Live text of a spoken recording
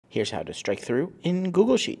Here's how to strike through in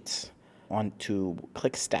Google Sheets. Want to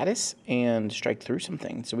click status and strike through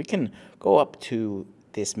something. So we can go up to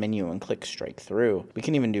this menu and click strike through. We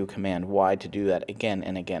can even do Command Y to do that again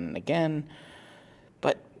and again and again.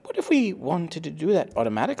 But what if we wanted to do that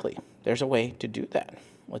automatically? There's a way to do that.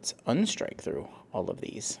 Let's unstrike through all of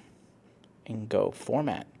these and go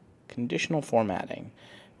Format, Conditional Formatting.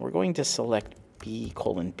 We're going to select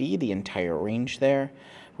B:B, the entire range there.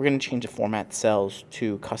 We're going to change the format cells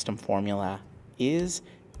to custom formula is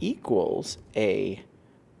equals A1.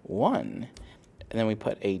 And then we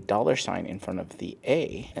put a $sign in front of the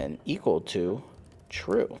A and equal to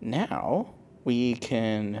true. Now we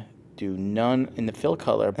can do none in the fill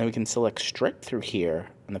color, and we can select strike through here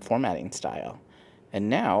on the formatting style. And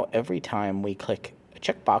now every time we click a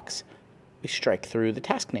checkbox, we strike through the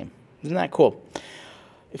task name. Isn't that cool?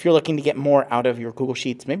 If you're looking to get more out of your Google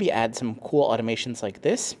Sheets, maybe add some cool automations like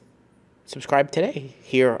this, subscribe today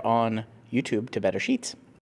here on YouTube to Better Sheets.